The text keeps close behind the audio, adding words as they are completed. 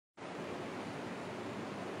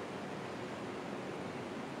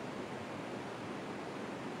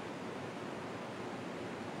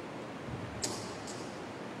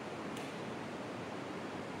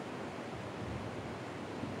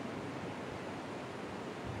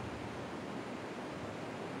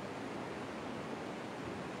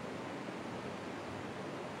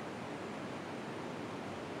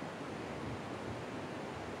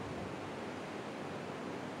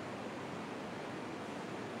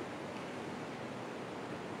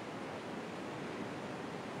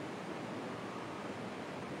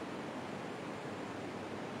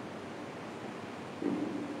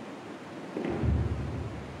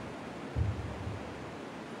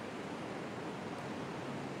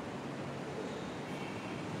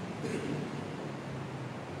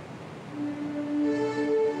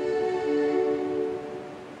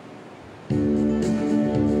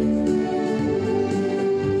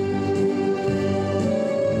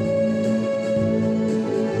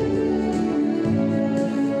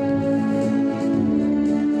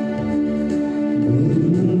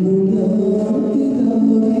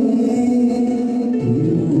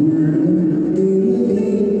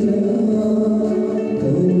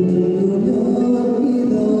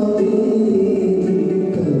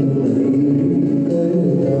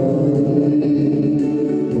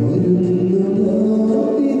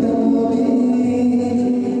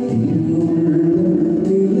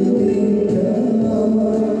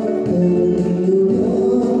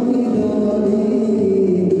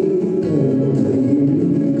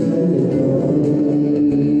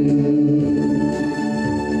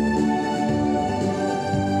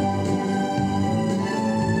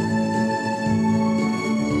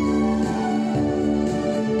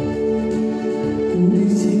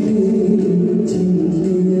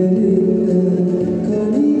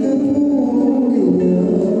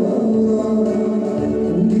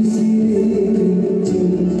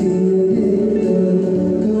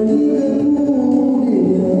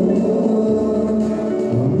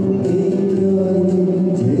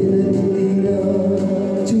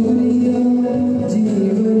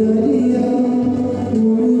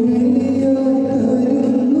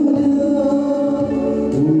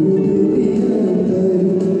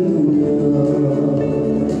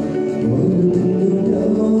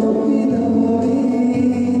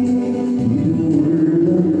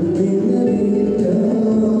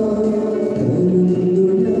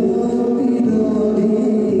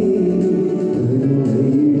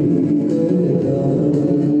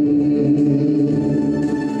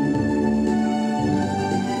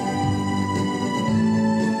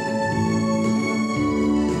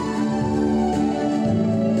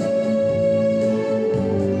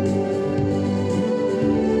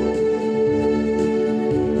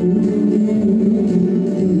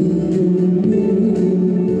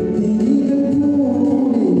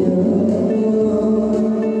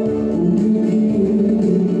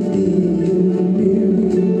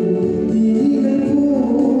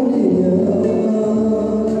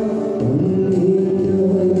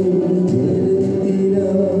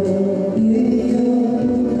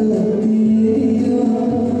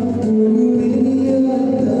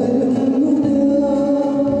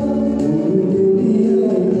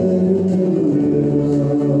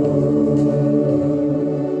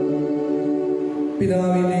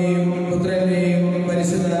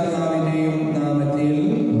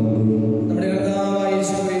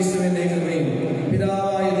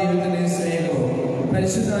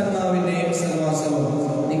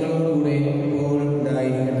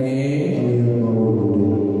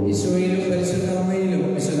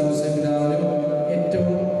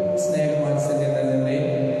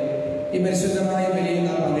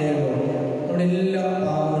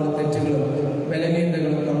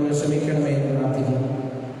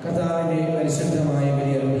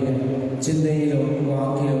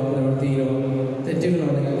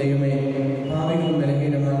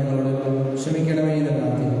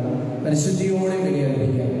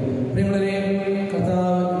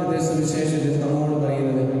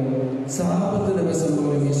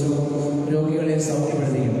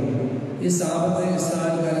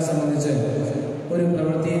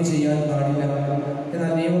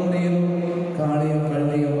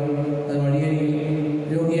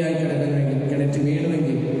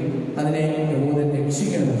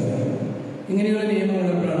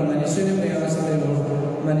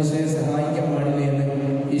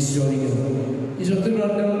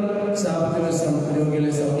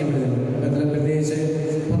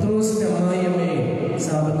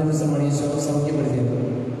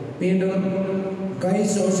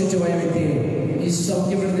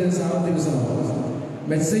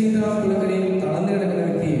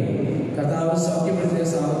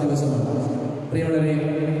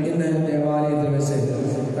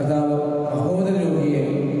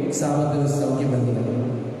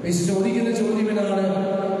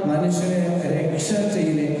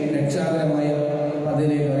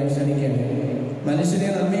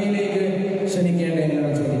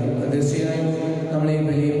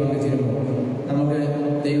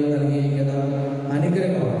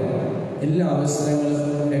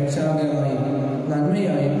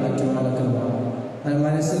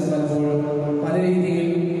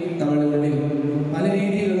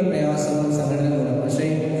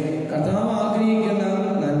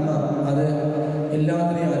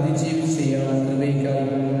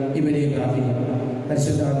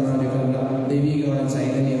പരിശുദ്ധാത്മാവിന്റെ ദൈവികമായ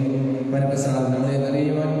ചൈതന്യം വരപ്രസാദം നമ്മളെ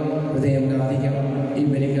അറിയുവാൻ ഹൃദയം പ്രാർത്ഥിക്കാം. ഈ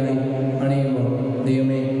ബലിക്കായി അണിയുമ്പോൾ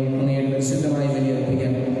ദൈവമേ അങ്ങയുടെ പരിശുദ്ധമായി ബലി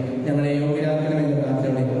അർപ്പിക്കാൻ ഞങ്ങളെ യോഗ്യരാക്കണമെന്ന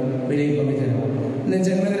പ്രാർത്ഥനയോടെ ബലിയിൽ പങ്കുചേരാം. ഇന്ന്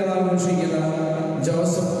ജന്മദിനം ആഘോഷിക്കുന്ന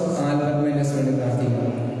ജോസഫ് ആൽബർട്ടിന് വേണ്ടി പ്രാർത്ഥിക്കാം.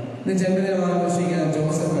 ഇന്ന് ജന്മദിനം ആഘോഷിക്കുന്ന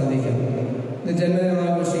ജോസഫ് കർദിക്കൽ, ഇന്ന് ജന്മദിനം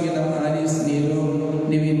ആഘോഷിക്കുന്ന ആലീസ് നീലു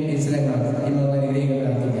നിവിൻ ഇസ്ലങ്ങൾ ഈ മക്കളെ അനുഗ്രഹിക്കാൻ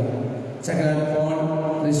പ്രാർത്ഥിക്കാം. ചക്രാൻ പോൾ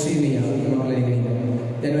ഋഷിലിയ ഈ മക്കളെ അനുഗ്രഹിക്കാം.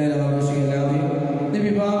 ജന്മദിനം ആഘോഷിക്കുന്ന എല്ലാവരെയും, ഇന്ന്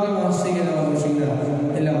വിവാഹ വാർഷികം ആഘോഷിക്കുന്ന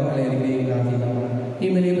എല്ലാ മക്കളെ അനുഗ്രഹിക്കാൻ പ്രാർത്ഥിക്കാം. ഈ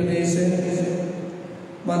വലിയ പ്രദേശത്ത്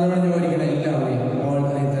മലമണിഞ്ഞു ഓടിക്കുന്ന എല്ലാവരെയും ഓൾ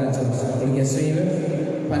ഒളിക്ക ശ്രീവ്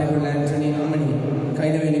പനക്കുള്ള ആന്റണി അമ്മണി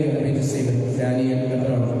കൈതവേലിക്കുന്ന Peter Steven Daniel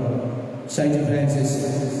എബ്രോൺ Shaiju Francis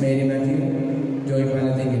Mary Mathew Joy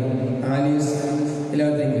പാലത്തെങ്കിൽ Alice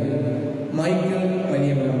ഇലവത്തെങ്കിൽ Michael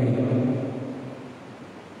വലിയ പറമ്പിൽ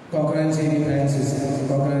കോക്കറാഞ്ചേരി Francis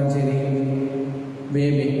കോക്കറാഞ്ചേരി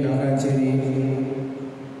baby കാക്കറാഞ്ചേരി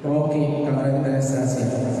Rocky കാക്കറാഞ്ചേരി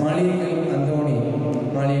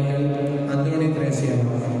Maliyakkal Anthony Thresia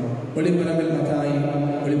ഒളിപ്പറമ്പിൽ Mathai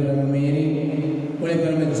ഒളിപ്പറമ്പിൽ Mary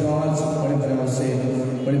ഒളിപ്പറമ്പിൽ George ഒളിപ്പറമ്പിൽ Hussain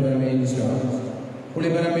ഒളിപ്പറമ്പിൽ ഏലിശോ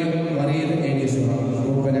ഒളിപ്പറമ്പിൽ മറിയൽ ഏലിശോ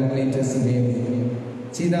പൂപ്പന Cletus baby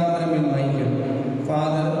ചീതാപറമ്പിൽ Michael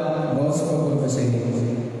father Bosco Kuruppassery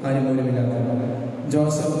ആരുമൂലമില്ലാത്ത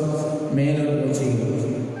Joseph മേലോട് Kochi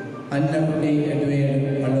Annakutty എഡ്വേഡ്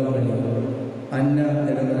Vallopilly അന്ന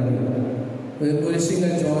നെടുമറമ്പി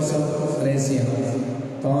കുരിശിങ്കൽ ജോസഫ് റേസിയ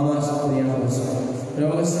തോമസ് പ്രിയാഹോസ്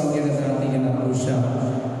രോഗസൗഖ്യത്തെ പ്രാർത്ഥിക്കുന്ന ഉഷ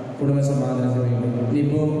കുടുംബസമാധാനത്തിന് വേണ്ടി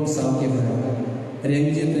നിപോ സൗഖ്യത്തിന്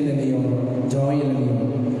രഞ്ജിത്തിൻ്റെ നിയമം ജോയിൻ്റെ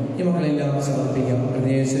നിയമം ഈ മക്കളെല്ലാം സമർപ്പിക്കാം.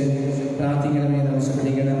 പ്രദേശ് പ്രാർത്ഥിക്കണമെന്ന്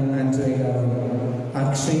ആവശ്യപ്പെടിക്കണം. ആൻസോയിക്കാവ്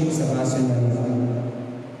Akshay Sebastian Maria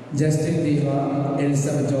Justin Deepa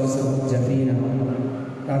Elizabeth Joseph ജഫീന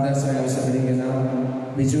പ്രാർത്ഥന ആവശ്യപ്പെടിക്കുന്ന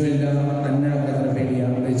ബിജുവില്ല അന്ന കത്രപേടിയ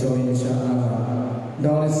റിജോയിഷ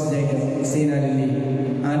Dorries Jacob Seena lily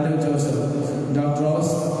Andrew Joseph doctor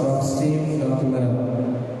rose doctor Steve doctor മരം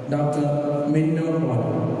doctor മിന്നോ Paul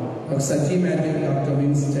doctor Saji Mathew doctor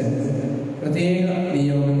Winston പ്രത്യേക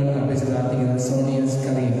നിയോഗങ്ങൾ അർപ്പിച്ച് പ്രാർത്ഥിക്കുന്ന സോണിയസ്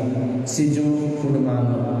കറിയ സിജു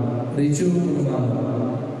കുടുംബാംഗം റിജു കുടുംബാംഗം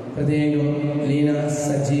പ്രത്യേകം ലീന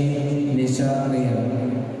സജി നിഷ റിയ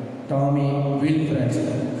ടോമി വിൽഫ്രഡ്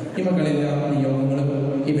ഈ മക്കളെല്ലാം നിയോഗങ്ങളും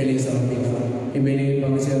ഈ ബലിയിൽ സമർപ്പിക്കുക. ഈ ബലിയിൽ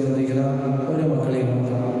പങ്കുചേർന്നിരിക്കുന്ന ഓരോ മക്കളെയും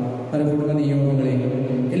നോക്കാം. പല കുടുംബ നിയോഗങ്ങളെയും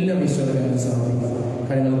എല്ലാം ഈശ്വരനെ സമർപ്പിക്കുക.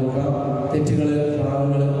 കാര്യങ്ങൾ നോക്കുക. തെറ്റുകൾ,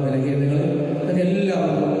 പാപങ്ങൾ, വിലകേടുകൾ അതൊക്കെ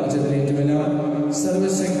എല്ലാവർക്കും ഏറ്റവും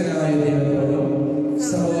സർവശക്തനായ ദൈവത്തോടും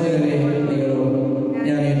സഹോദരനെ നിങ്ങളോടും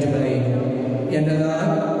ഞാൻ ഏറ്റുപറയുന്നു. എന്റെതാൽ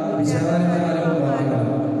വിചാരത്താലും വാക്കുകളും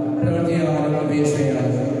പ്രവൃത്തിയാലും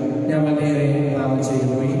ഉപേക്ഷയാലും ഞാൻ വളരെയേറെ പാപം ചെയ്തു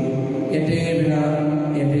പോയി. എൻ്റെ വില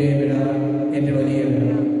എൻ്റെ വലിയ വില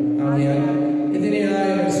ആകയാൽ ഇതിനെയായ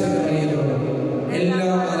വിശുദ്ധ വലിയതോട് എല്ലാ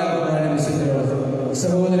ആരാധന വിശുദ്ധരോടും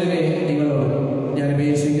സഹോദരനെ നിങ്ങളോട് ഞാൻ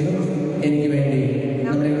അപേക്ഷിക്കുന്നു. എനിക്ക് വേണ്ടി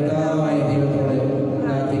നമ്മുടെ കർത്താവായ ദൈവത്തോട്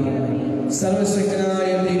പ്രാർത്ഥിക്കുന്നു.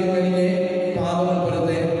 സർവശക്തനായ ദൈവത്തിൻ്റെ പാപങ്ങൾ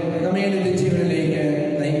പുറത്തെ നമ്മെ നിത്യജീവനിലേക്ക്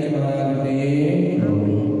നയിക്കുമാറാകട്ടെ.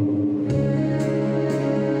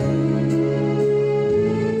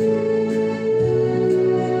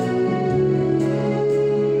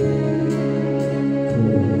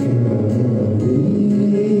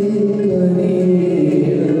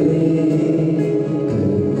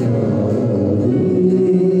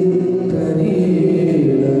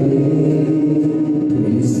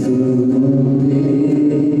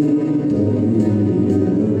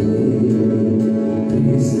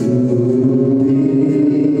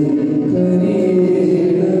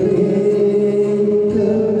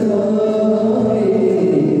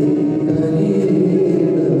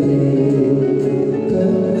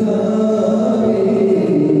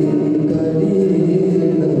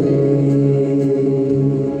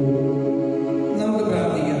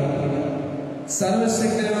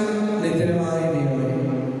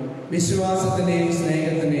 വിശ്വാസത്തിൻ്റെയും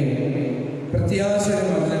സ്നേഹത്തിൻ്റെയും പ്രത്യാശയുടെ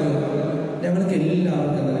മന്ത്രങ്ങൾ ഞങ്ങൾക്ക്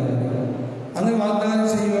എല്ലാവർക്കും നൽകുന്നത് അങ്ങ് വാഗ്ദാനം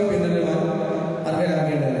ചെയ്യുക പിന്തുടരുവാൻ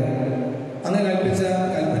അർഹരാക്കേണ്ടത് അങ്ങ് കൽപ്പിച്ച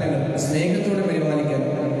കൽപ്പനകൾ സ്നേഹത്തോടെ പരിപാലിക്കാൻ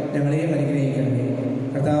ഞങ്ങളെയും അനുഗ്രഹിക്കണമേ.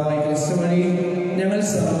 കർത്താവായ ക്രിസ്തു വഴി ഞങ്ങൾ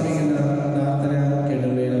സമർപ്പിക്കുന്ന പ്രാർത്ഥന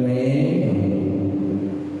കേട്ടുകൊള്ളണമേ.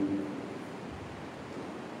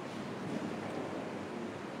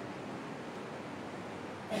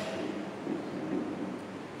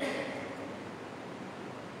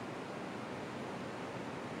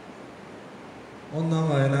 ഒന്നാം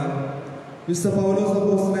വായന വിശുദ്ധ പൗലോസ്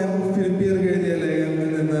അപ്പോസ്തലൻ ഫിലിപ്പിയർക്ക് എഴുതിയ ലേഖനത്തിൽ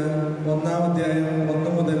നിന്ന് 1-ാം അധ്യായം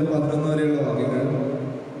 1 മുതൽ 11 വരെയുള്ള വാക്യങ്ങൾ.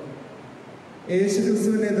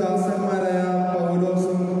 യേശുക്രിസ്തുവിന്റെ ദാസന്മാരായ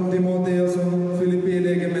പൗലോസും തിമോഥെയോസും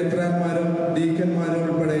ഫിലിപ്പിയിലേക്ക് മെത്രാന്മാർ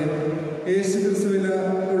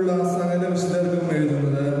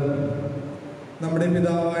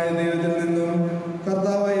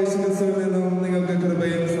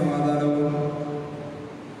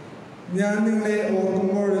ഞാൻ നിങ്ങളെ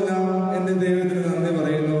ഓർക്കുമ്പോഴെല്ലാം എൻ്റെ ദൈവത്തിന് നന്ദി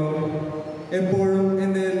പറയുന്നു. എപ്പോഴും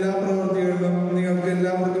എൻ്റെ എല്ലാ പ്രവൃത്തികളിലും നിങ്ങൾക്ക്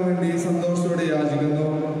എല്ലാവർക്കും വേണ്ടി സന്തോഷത്തോടെ യാചിക്കുന്നു.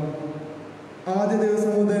 ആദ്യ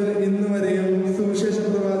ദിവസം മുതൽ ഇന്ന് വരെയും സുവിശേഷ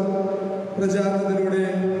പ്രചാരണത്തിലൂടെ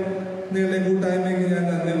നിങ്ങളുടെ കൂട്ടായ്മയ്ക്ക് ഞാൻ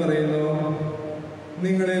നന്ദി പറയുന്നു.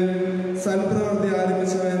 നിങ്ങളിൽ സൽപ്രവൃത്തി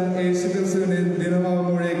ആരംഭിച്ചവൻ യേശുക്രിസ്തുവിന്റെ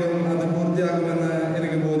ദിനമാകുമ്പോഴേക്കും അത് പൂർത്തിയാക്കുമെന്ന്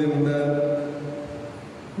എനിക്ക് ബോധ്യമുണ്ട്.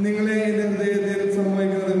 നിങ്ങളെ എൻ്റെ ഹൃദയത്തിൽ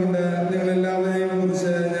സംഭവിക്കുന്നത് കൊണ്ട് നിങ്ങളെല്ലാവരെയും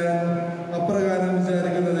കുറിച്ച് ഞാൻ അപ്രകാരം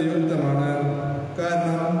വിചാരിക്കുന്നത് യുക്തമാണ്.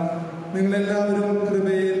 കാരണം നിങ്ങളെല്ലാവരും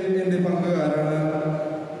കൃപയിൽ എൻ്റെ പങ്കുകാരാണ്.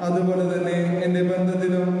 അതുപോലെ തന്നെ എൻ്റെ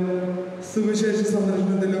ബന്ധത്തിലും സുവിശേഷ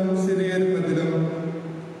സംരക്ഷണത്തിലും സ്ഥിരീകരണത്തിലും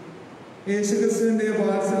യേശുക്രിസ്തുവിന്റെ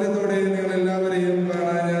വാത്സല്യത്തോടെ നിങ്ങളെല്ലാവരെയും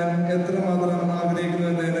കാണാൻ ഞാൻ എത്രമാത്രം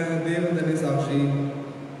ആഗ്രഹിക്കുന്നുവെന്നതിന് ദൈവം തന്നെ സാക്ഷി.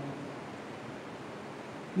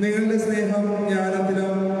 നിങ്ങളുടെ സ്നേഹം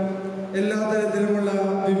ജ്ഞാനത്തിലും എല്ലാ തരത്തിലുമുള്ള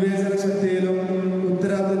വിവേചന ശക്തിയിലും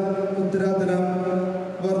ഉത്തരാത്തരം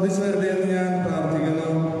വർദ്ധിച്ചു വരട്ടെ എന്ന് ഞാൻ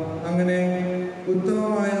പ്രാർത്ഥിക്കുന്നു. അങ്ങനെ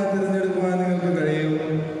ഉത്തമമായ തിരഞ്ഞെടുക്കുവാൻ നിങ്ങൾക്ക് കഴിയും.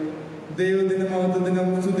 ദൈവത്തിന്റെ മഹത്വത്തിനും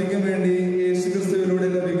സ്തുതിക്കും വേണ്ടി യേശുക്രിസ്തുവിലൂടെ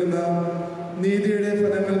ലഭിക്കുന്ന നീതിയുടെ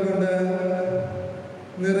ഫലങ്ങൾ കൊണ്ട്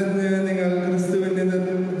നിറഞ്ഞ് നിങ്ങൾ ക്രിസ്തുവിന്റെ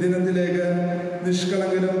ദിനത്തിലേക്ക്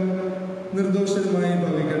നിഷ്കളങ്കരും നിർദോഷരുമായി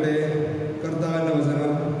ഭവിക്കട്ടെ. കർത്താവിന്റെ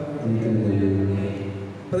വചനം.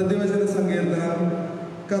 പ്രതിവചന സങ്കീർത്തനം.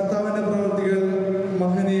 കർത്താവിന്റെ പ്രവൃത്തികൾ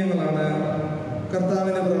മഹനീയങ്ങളാണ്.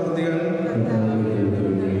 കർത്താവിന്റെ പ്രവൃത്തികൾ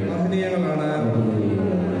മഹനീയങ്ങളാണ്.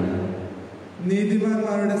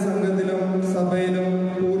 നീതിമാന്മാരുടെ സംഘത്തിലും സഭയിലും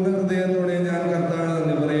പൂർണ്ണ ഹൃദയത്തോടെ ഞാൻ കർത്താവിന്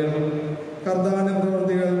നന്ദി പറയും. കർത്താവിന്റെ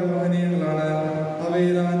പ്രവൃത്തികൾ മഹനീയങ്ങളാണ്.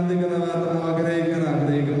 അവയിൽ ആനന്ദിക്കുന്നവർ ആഗ്രഹിക്കാൻ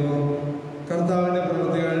ആഗ്രഹിക്കുന്നു. കർത്താവിന്റെ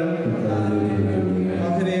പ്രവൃത്തികൾ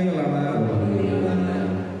മഹനീയങ്ങളാണ്.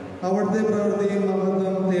 അവിടുത്തെ പ്രവൃത്തി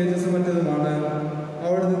മഹത്വം തേജസ്സുമറ്റതുമാണ്.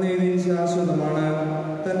 അവിടുത്തെ നീതി ശാശ്വതമാണ്.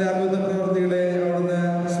 തന്റെ അത്ഭുത പ്രവൃത്തികളെ അവിടുന്ന്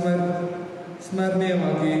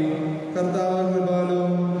സ്മരണീയമാക്കി. കർത്താവ്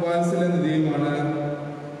കൃപാലുവും വാത്സല്യനിധിയുമാണ്.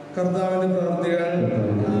 കർത്താവിന്റെ പ്രവൃത്തികൾ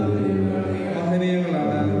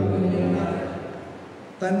മഹനീയങ്ങളാണ്.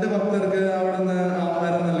 തന്റെ ഭക്തർക്ക് അവിടുന്ന്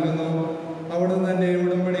ആഹാരം നൽകുന്നു. അവിടുന്ന് തന്റെ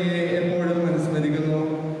ഉടമ്പടിയെ എപ്പോഴും അനുസ്മരിക്കുന്നു.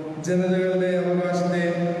 ജനതകളുടെ അവകാശത്തെ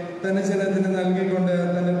തന്റെ ജനത്തിന് നൽകിക്കൊണ്ട്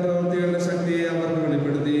തന്റെ പ്രവൃത്തികളുടെ ശക്തിയെ അവർക്ക്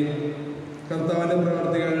വെളിപ്പെടുത്തി. കർത്താവിന്റെ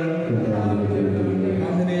പ്രവൃത്തികൾ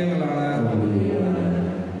മഹനീയങ്ങളാണ്.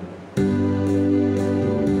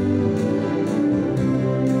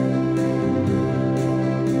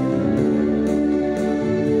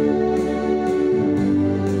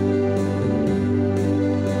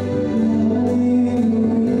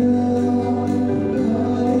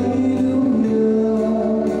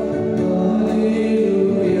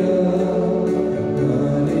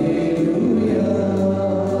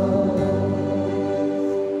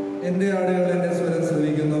 എന്റെ ആടുകൾ എന്റെ സ്വരം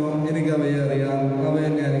ശ്രവിക്കുന്നു. എനിക്ക് അവയെ അറിയാം. അവ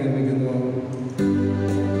എന്നെ അനുഗമിക്കുന്നു.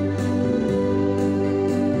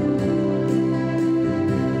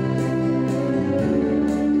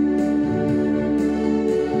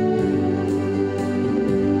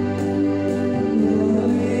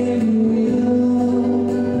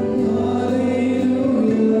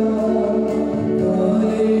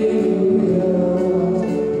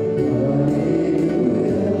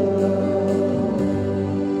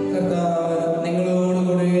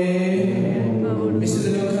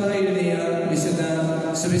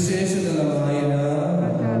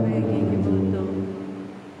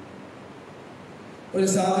 ഒരു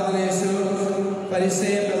സാവധാനേശു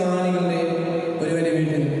പരിസയ പ്രമാണികളുടെ ഒരുവന്റെ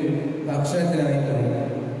വീട്ടിൽ ഭക്ഷണത്തിനായി പോയി.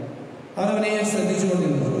 അവർ അവനെ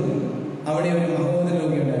ശ്രദ്ധിച്ചുകൊണ്ടിരുന്നു. അവിടെ ഒരു മഹോദര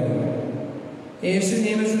രോഗി ഉണ്ടായിരുന്നു. യേശു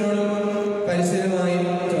നിയമത്തിനോടും പരിസരമായി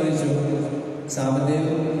ചോദിച്ചു, സാമത്തിൽ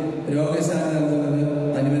രോഗശാന്തി നൽകുന്നത്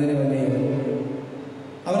അനുവദനമല്ലേ?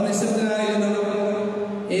 അവർ നിശബ്ദരായിരുന്നു.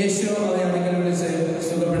 യേശു അവരെ അടുക്കൽ വിളിച്ച്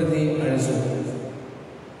സുഖപ്പെടുത്തി അയച്ചു.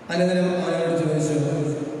 അനന്തരം അവരോട് ചോദിച്ചു,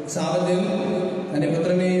 സാബത്തിൽ തന്റെ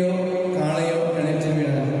പുത്രനെയോ കാളയോ കിണറ്റിൽ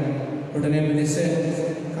വീണാൽ ഉടനെ വിളിച്ച്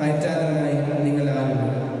കയറ്റാനായി നിങ്ങൾ ആരും?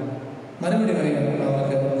 മറുപടി പറയാൻ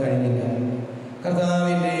അവർക്ക് കഴിഞ്ഞില്ല.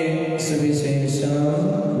 കർത്താവിന്റെ സുവിശേഷം.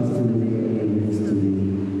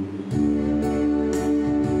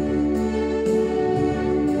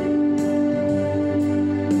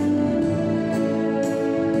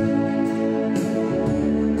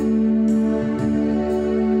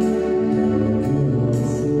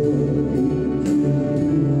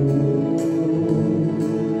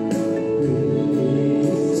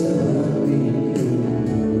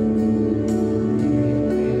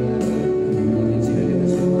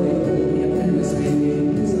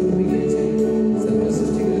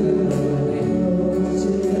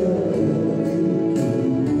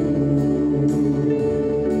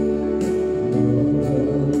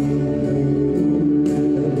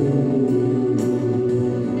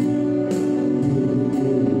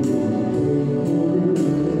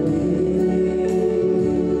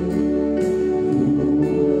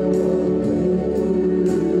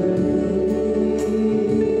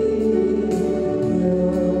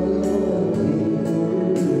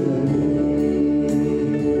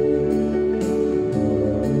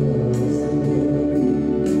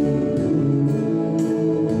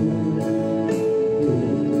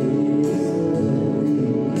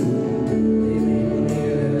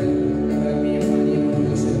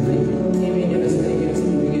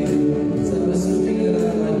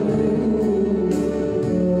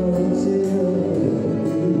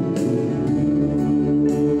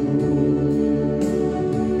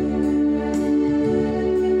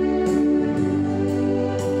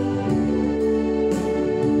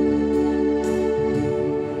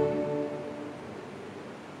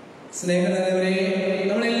 സ്നേഹനവരെ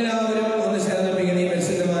നമ്മളെല്ലാവരും ഒന്ന് ചേർന്നിപ്പിക്കുന്ന ഈ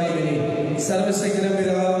പരിശുദ്ധമായ ബലി സർവശക്തനും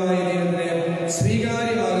പിതാവുമായ ദൈവത്തിന്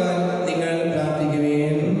സ്വീകാര്യമാകാൻ നിങ്ങൾ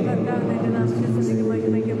പ്രാർത്ഥിക്കുകയും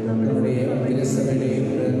നമ്മുടെ തിരുസഭയുടെ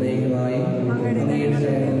നയികമായി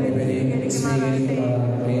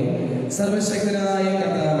സർവശക്തനായ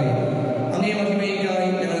കർത്താവേ, അങ്ങേ മഹിമയ്ക്കായി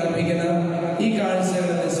ഞങ്ങൾ അർപ്പിക്കുന്ന ഈ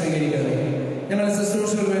കാഴ്ചകൾ സ്വീകരിക്കണമേ. ഞങ്ങളുടെ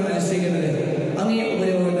ശുശ്രൂഷകൾ അനുഷ്ഠിക്കുന്നത് അങ്ങേ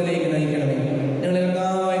ഉപയോഗത്തിലേക്ക് നയിക്കണമേ. ഞങ്ങളുടെ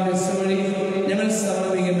കർത്താവായ ക്രിസ്തു വഴി ഞങ്ങൾ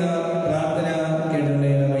സമർപ്പിക്കുന്ന പ്രാർത്ഥന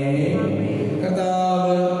കേട്ടുകൊള്ളണമേ.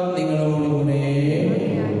 കർത്താവ് നിങ്ങളോടുകൂടെ.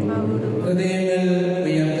 ഹൃദയങ്ങൾ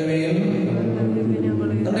ഉയർത്തുകയും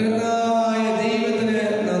നമ്മുടെ കർത്താവായ ദൈവത്തിന്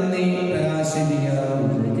നന്ദി പ്രകാശിപ്പിക്കാം.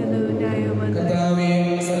 കർത്താവേ,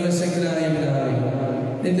 സർവശക്തനായ പിതാവേ,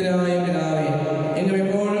 നിത്യനായ പിതാവേ, എങ്ങും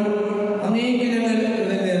എപ്പോഴും അങ്ങേക്ക് ഞങ്ങൾ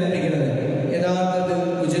ഹൃദയത്തെ അർപ്പിക്കുന്നത് യഥാർത്ഥത്തിൽ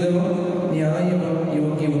ഉചിതവും ന്യായവും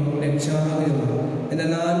യോഗ്യവും രക്ഷാകരവും.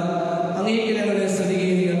 എന്നാൽ അങ്ങേക്ക് ഞങ്ങളുടെ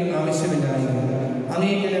സ്തുതിഗീതികൾ ആവശ്യമില്ലായിരുന്നു.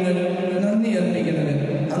 അങ്ങേക്ക് ഞങ്ങൾ നന്ദി അർപ്പിക്കുന്നത്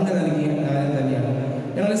അങ്ങ് നൽകിയ കാര്യം തന്നെയാണ്.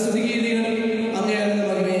 ഞങ്ങളുടെ സ്തുതിഗീതികൾ അങ്ങേയുടെ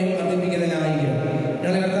മഹിമയെ അർപ്പിക്കുന്നതിനായിരിക്കും.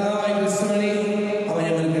 ഞങ്ങളുടെ കർത്താവായ ക്രിസ്തു വഴി അവ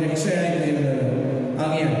ഞങ്ങൾക്ക് രക്ഷയായി തീരുന്നത്.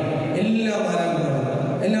 ആകയാൽ എല്ലാ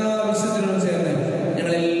മാലാഖമാരും എല്ലാ വിശുദ്ധരോടും ചേർന്ന്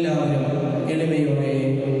ഞങ്ങളെല്ലാവരും എളിമയോടെ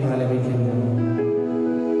ആലപിക്കുന്നു.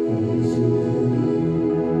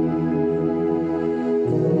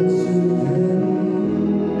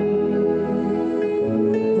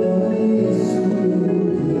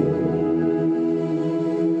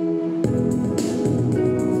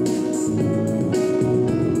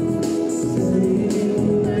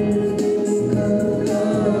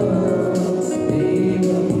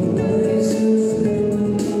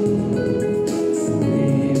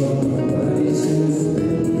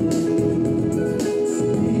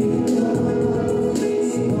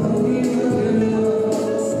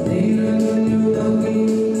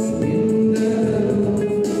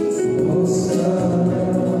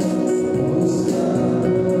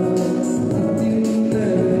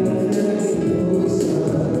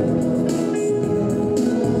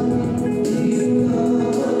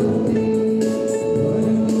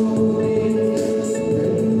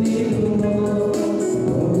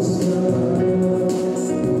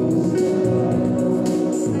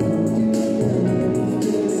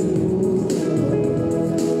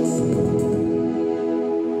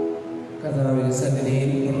 കർത്താവിന്റെ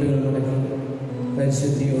സന്നിധിയിൽ മുട്ടുകൾ മുടക്കി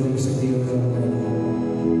പരിശുദ്ധിയോടും ശുദ്ധിയോടും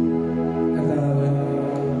കർത്താവ്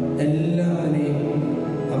എല്ലാവരെയും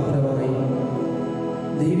അപ്പുറമായി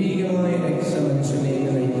ദൈവികമായ രക്ഷ മനുഷ്യനിലേക്ക്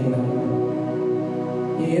നയിക്കുവാൻ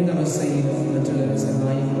ഏതവസ്ഥയിലും മറ്റുള്ളവരെ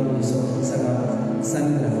സഹായിക്കുവാൻ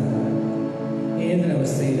സന്നദ്ധരാണ്.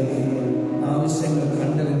 ഏതൊരവസ്ഥയിലും ആവശ്യങ്ങൾ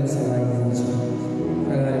കണ്ടറിഞ്ഞ് സഹായിക്കുന്നു.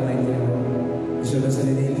 പ്രകാരമായി വിശുദ്ധ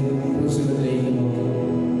സന്നിധിയിൽ പുരുഷത്തിലേക്ക് നോക്കി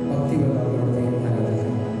ഭക്തിപരമായി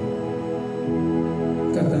ആരാധിക്കുന്നു.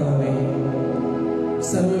 കർത്താവേ,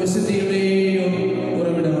 സർവവിശുദ്ധിയുടെയും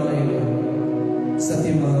ഉറവിടമായ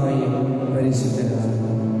സത്യമായ പരിശുദ്ധനാണ്.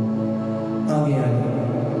 ആകയാൽ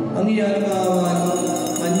അങ്ങേയാത്മാവാൻ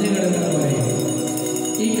മഞ്ഞുകളെന്നപോലെ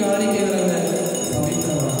ഈ കാണിക്കകളെന്ന്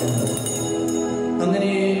പവിത്രമാക്കുന്നു.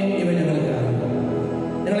 അങ്ങനെ ഇവ ഞങ്ങൾക്കാണ്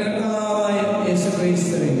ഞങ്ങളുടെ കർത്താവായ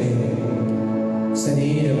യേശുക്രിസ്തുവിന്റെ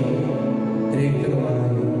ശരീരവും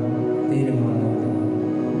രക്തവുമായി തീരുമാനമാണ്.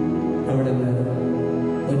 അവിടുന്ന്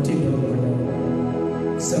ഒറ്റപ്പെടുന്നത്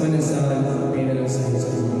സമനസാൽ പീഡനം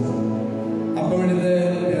സഹിച്ചു. അപ്പോഴത്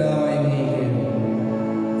പിതാവായി നീക്കുകയും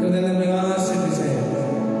ഹൃദയം പ്രകാശിപ്പിച്ച്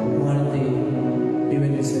വാഴ്ത്തി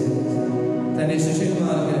വിവരിച്ച് തന്റെ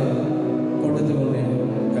ശിഷ്യന്മാർക്ക് കൊടുത്തുകൊണ്ട്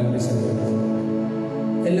കൽപ്പിച്ചത്.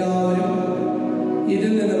 എല്ലാവരും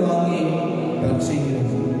ഇതിൽ നിന്ന് വാങ്ങി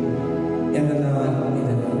ഭക്ഷിക്കുന്നു. എന്നാൽ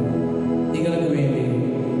ഇത് നിങ്ങൾക്ക് വേണ്ടി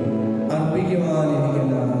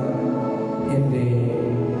അർപ്പിക്കുവാനിരിക്കുന്ന എൻ്റെ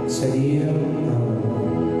ശരീരം ആണ്.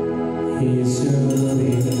 യേശുവേ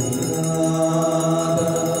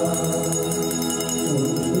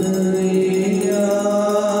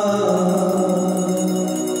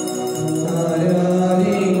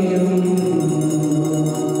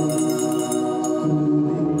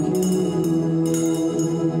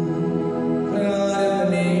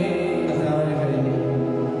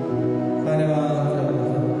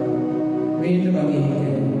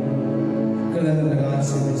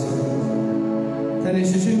തന്റെ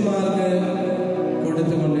ശിഷ്യന്മാർക്ക്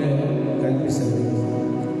കൊടുത്തുകൊണ്ട് കൽപ്പിച്ചത്.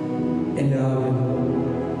 എല്ലാവരും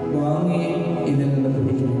വാങ്ങി ഇതിൽ നിന്ന്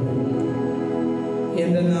കുടിക്കുന്നു.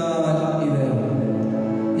 എന്തെന്നാൽ ഇത്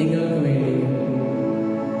നിങ്ങൾക്ക് വേണ്ടി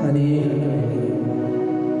അനേകർക്ക് വേണ്ടി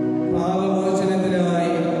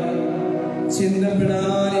പാപമോചനത്തിനായി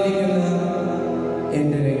ചിന്തപ്പെടാനിരിക്കുന്ന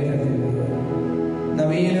എൻ്റെ രക്തത്തിൽ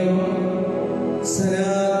നവീനവും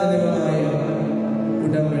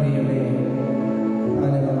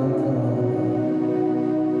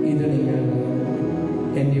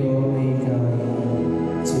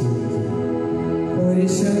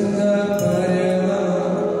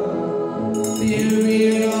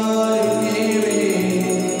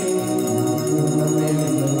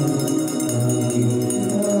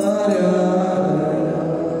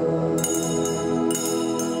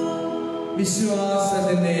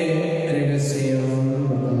വിശ്വാസത്തിന്റെ രഹസ്യം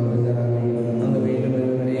അങ്ങ് വീണ്ടും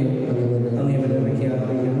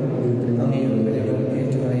അങ്ങേ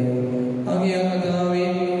ഏറ്റുമായി അങ്ങേ കർത്താവേ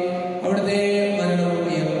അവിടുത്തെ മരണവും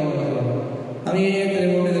അങ്ങയെ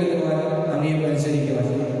തിരകൊണ്ട് നിൽക്കുവാൻ അങ്ങയെ പരിചരിക്കുവാൻ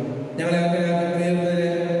ഞങ്ങളെ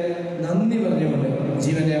നന്ദി പറഞ്ഞുകൊണ്ട്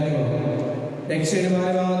ജീവന്റെ അപ്പം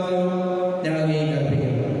രക്ഷകരമായ മാത്രം ഞങ്ങൾ അങ്ങേക്ക്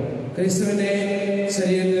അർപ്പിക്കുന്നു. ക്രിസ്തുവിന്റെ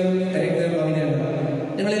ശരീരത്തിലും രക്തം പങ്കിടുന്ന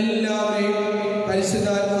ഞങ്ങളെല്ലാവരെയും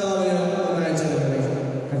പരിശുദ്ധാത്മാവിന് കാഴ്ചവെക്കണമേ.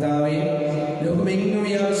 കർത്താവേ, ലോകമെങ്ങും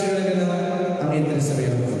വ്യാപിച്ചുകിടക്കുന്ന അങ്ങേ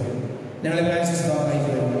തിരുസഭയാണ് ഞങ്ങളെ കാഴ്ച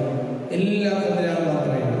എല്ലാ കർത്തരാളും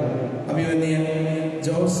മാത്രമേ അഭിമന്യ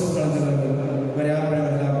ജോസഫ് കളത്തുകൊണ്ട്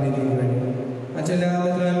വരാപ്പഴമല്ലാപ്രീതിക്ക് വേണ്ടി മറ്റെല്ലാ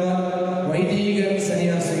മിത്രന്മാർ വൈദിക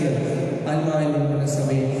സന്യാസികൾ ആത്മാവിൽ നിന്നുള്ള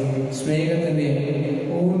സഭയെ സ്നേഹത്തിന്റെ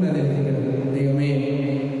പൂർണ്ണതയിലേക്ക് ദൈവമേ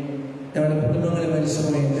ഞങ്ങളുടെ കുടുംബങ്ങളെ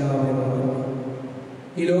മനുഷ്യമായി എല്ലാവരും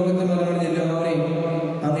ഈ ലോകത്ത് മറന്നു എല്ലാവരെയും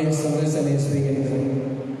അങ്ങേ സന്ദേശത്തെ സ്വീകരിക്കുന്നു.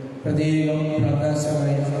 പ്രത്യേകം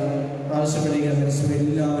പ്രാകാശമായി ആവശ്യപ്പെടുക മനുഷ്യരെ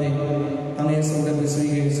എല്ലാവരെയും അങ്ങേ സ്വന്തത്തെ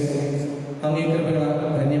സ്വീകരിച്ച് അങ്ങേ കൃപകളാൽ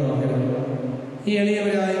ധന്യമാക്കണം. ഈ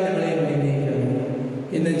എളിയവരായ ഞങ്ങളെ പരിഗണിക്കണം.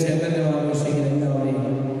 ഇന്ന് ചന്ദ്രനെ ആഘോഷിക്കുന്ന എല്ലാവരെയും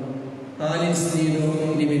ആലിസ് നീലോ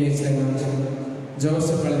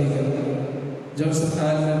ജോസഫ് കളരിക്കൽ, Joseph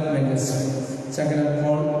Albert Mendes, ചകര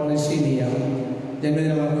Paul Rasheediya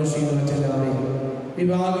ജന്മദിനം ആഘോഷിക്കുന്ന മറ്റെല്ലാവരെയും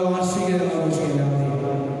വിവാഹ വാർഷികം ആഘോഷിക്കുന്ന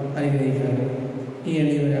എല്ലാവരെയും അനുഗ്രഹിക്കണം. ഈ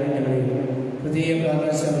എളിയവരായ ഞങ്ങളെയും പ്രത്യേക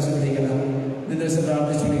പ്രാകാശം ആവശ്യപ്പെട്ടിരിക്കണം. ദിവസം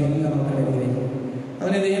പ്രാർത്ഥിച്ചുള്ള എല്ലാ മക്കളെ അനുഗ്രഹിക്കും.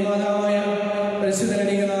 അവനെ ദൈവമാതാവായ പരിശുദ്ധ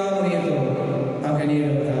കനികനാമറിയത്തോട് ആ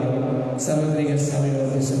കനിയുടെ സർവത്രിക സമീപം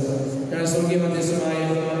ഞങ്ങൾ സ്വർഗീയ മധ്യസ്ഥമായ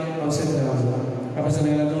അവസരത്തിലാണ്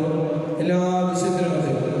അപസരങ്ങളോടും എല്ലാ വിശുദ്ധരും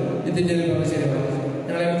നിത്യജനം പങ്കുചേരുവാൻ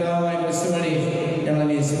ഞങ്ങളെ കർത്താവായ ക്രിസ്തു വഴി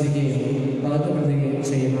ഞങ്ങളെ ശ്രദ്ധിക്കുകയും മഹത്വപ്പെടുത്തുകയും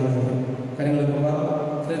ചെയ്യുമാറാണ്. കരങ്ങൾ പോവാം.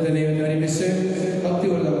 ദൈവത്തെ ഒരുമിച്ച്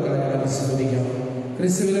ഭക്തിയോടെ നമുക്ക് ശ്രദ്ധിക്കാം.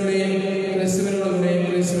 ക്രിസ്തുവിലൂടെയും ക്രിസ്തുവിനോടുകൂടെയും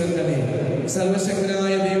ക്രിസ്തുവിൽ തന്നെ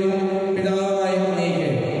സർവശക്തനായ ദൈവവും പിതാവായ അങ്ങേക്ക്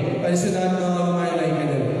പരിശുദ്ധാത്മാവുമായ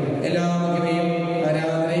ഐക്യത്തിൽ എല്ലാ മഹിമയും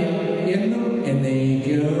ആരാധനയും എന്നും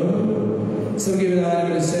എന്നേക്കും സ്വർഗീയപിതാവിനെ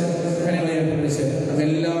വിളിച്ച് കരങ്ങളെ വിളിച്ച്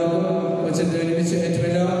അതെല്ലാവർക്കും ഉച്ചത്തിൽ ഒരുമിച്ച്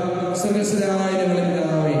ഏറ്റുമെല്ലാം സ്വർഗസ്ഥനായ ഞങ്ങളുടെ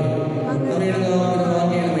പിതാവേ, അങ്ങയുടെ നാമം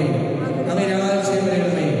വാങ്ങിയണമേ, അങ്ങേ രാജ്യം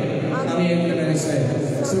വരണമേ, അങ്ങയെ മനസ്സിലായി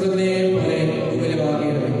സുഖത്തെ പോലെ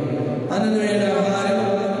വാങ്ങിയണമേ. അന്നു വേണ്ട ആഹാരം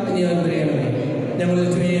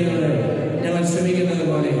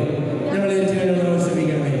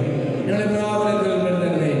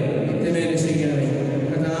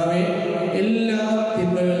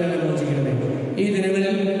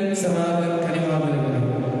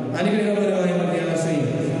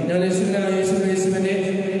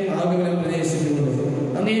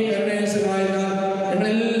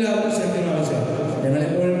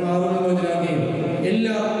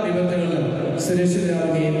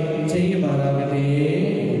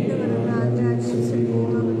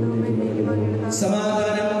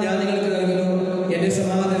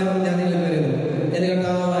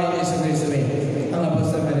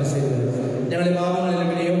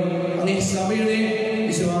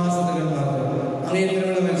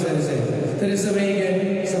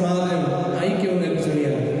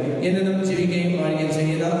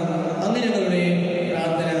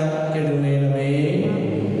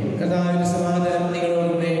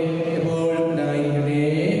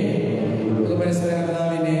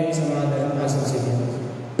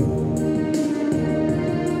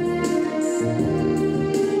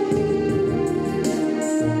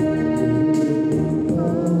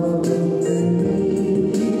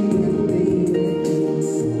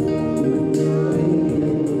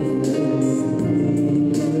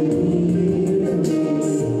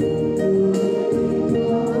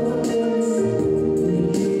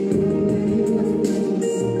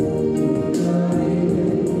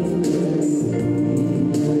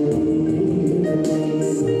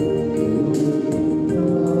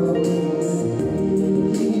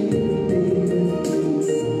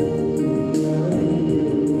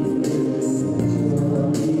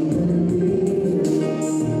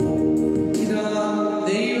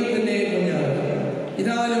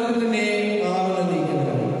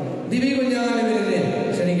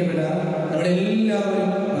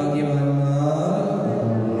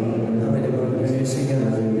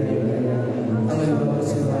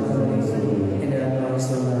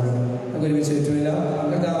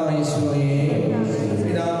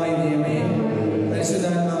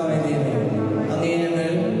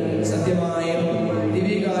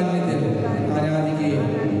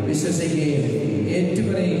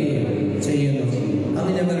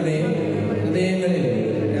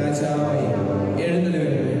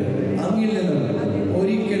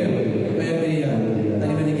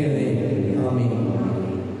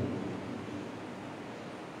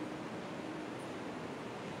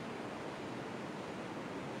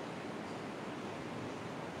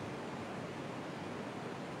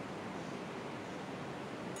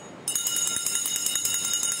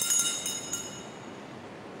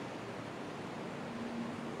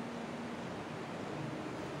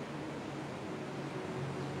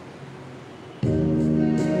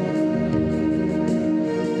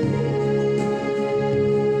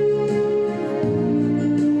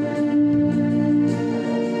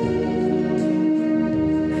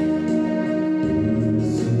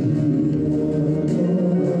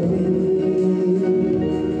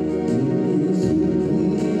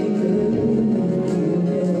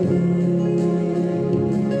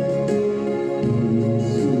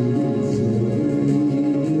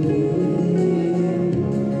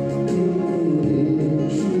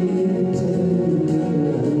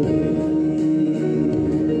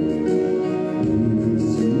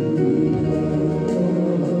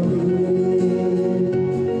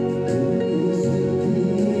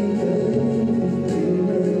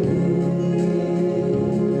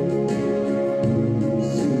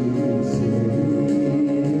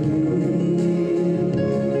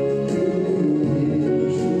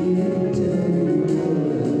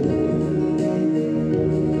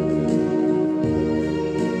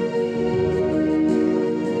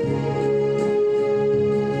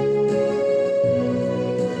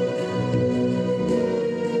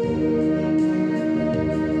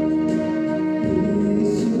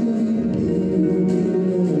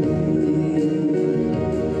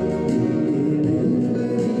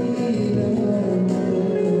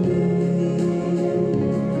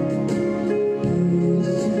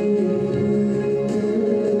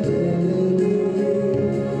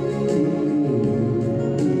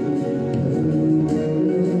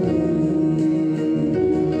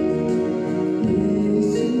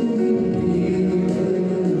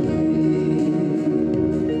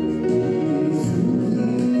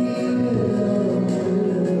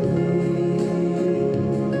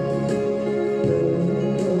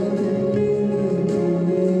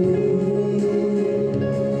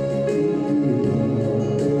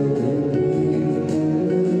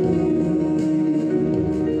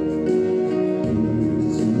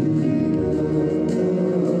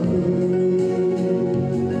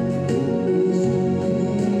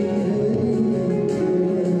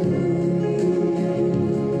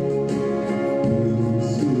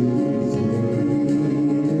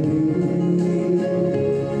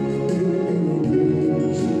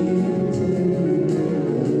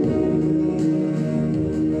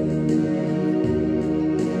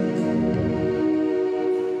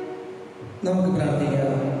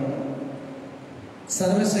പ്രാർത്ഥിക്കാം.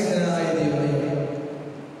 സർവശക്തനായ ദൈവമേ,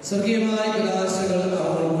 സ്വർഗീയമായ പ്രകാശങ്ങൾ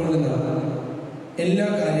അവർ ഉൾക്കൊള്ളുന്ന എല്ലാ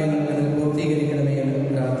കാര്യങ്ങളും ഞങ്ങൾ പൂർത്തീകരിക്കണമേ എന്ന്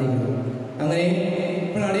പ്രാർത്ഥിക്കുന്നു. അങ്ങനെ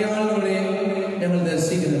ഇപ്പോൾ അടയാളങ്ങളെ ഞങ്ങൾ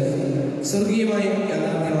ദർശിക്കുന്നത് സ്വർഗീയമായും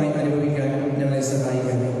യാഥാർത്ഥ്യമായും അനുഭവിക്കാൻ ഞങ്ങളെ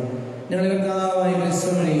സഹായിക്കണം. ഞങ്ങളെ കർത്താവായ ക്രിസ്തു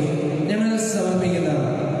വഴി ഞങ്ങൾ സമർപ്പിക്കുന്ന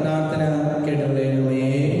പ്രാർത്ഥന കേട്ടുകൊള്ളണമേ.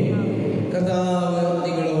 കർത്താവ്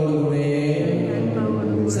നിങ്ങളോടുകൂടെ.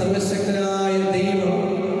 സർവശക്തനായ ദൈവം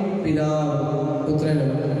പിതാവും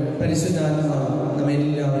പുത്രനും പരിശുദ്ധാത്മാവും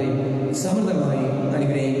നമ്മെല്ലാവരെയും സമൃദ്ധമായി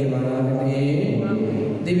അനുഗ്രഹിക്കുമാറാകട്ടെ.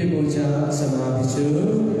 ദിവ്യപൂജ സമാപിച്ചു.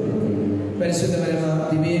 പരിശുദ്ധ പരമ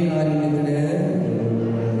ദിവ്യകാരുണ്യത്തിന്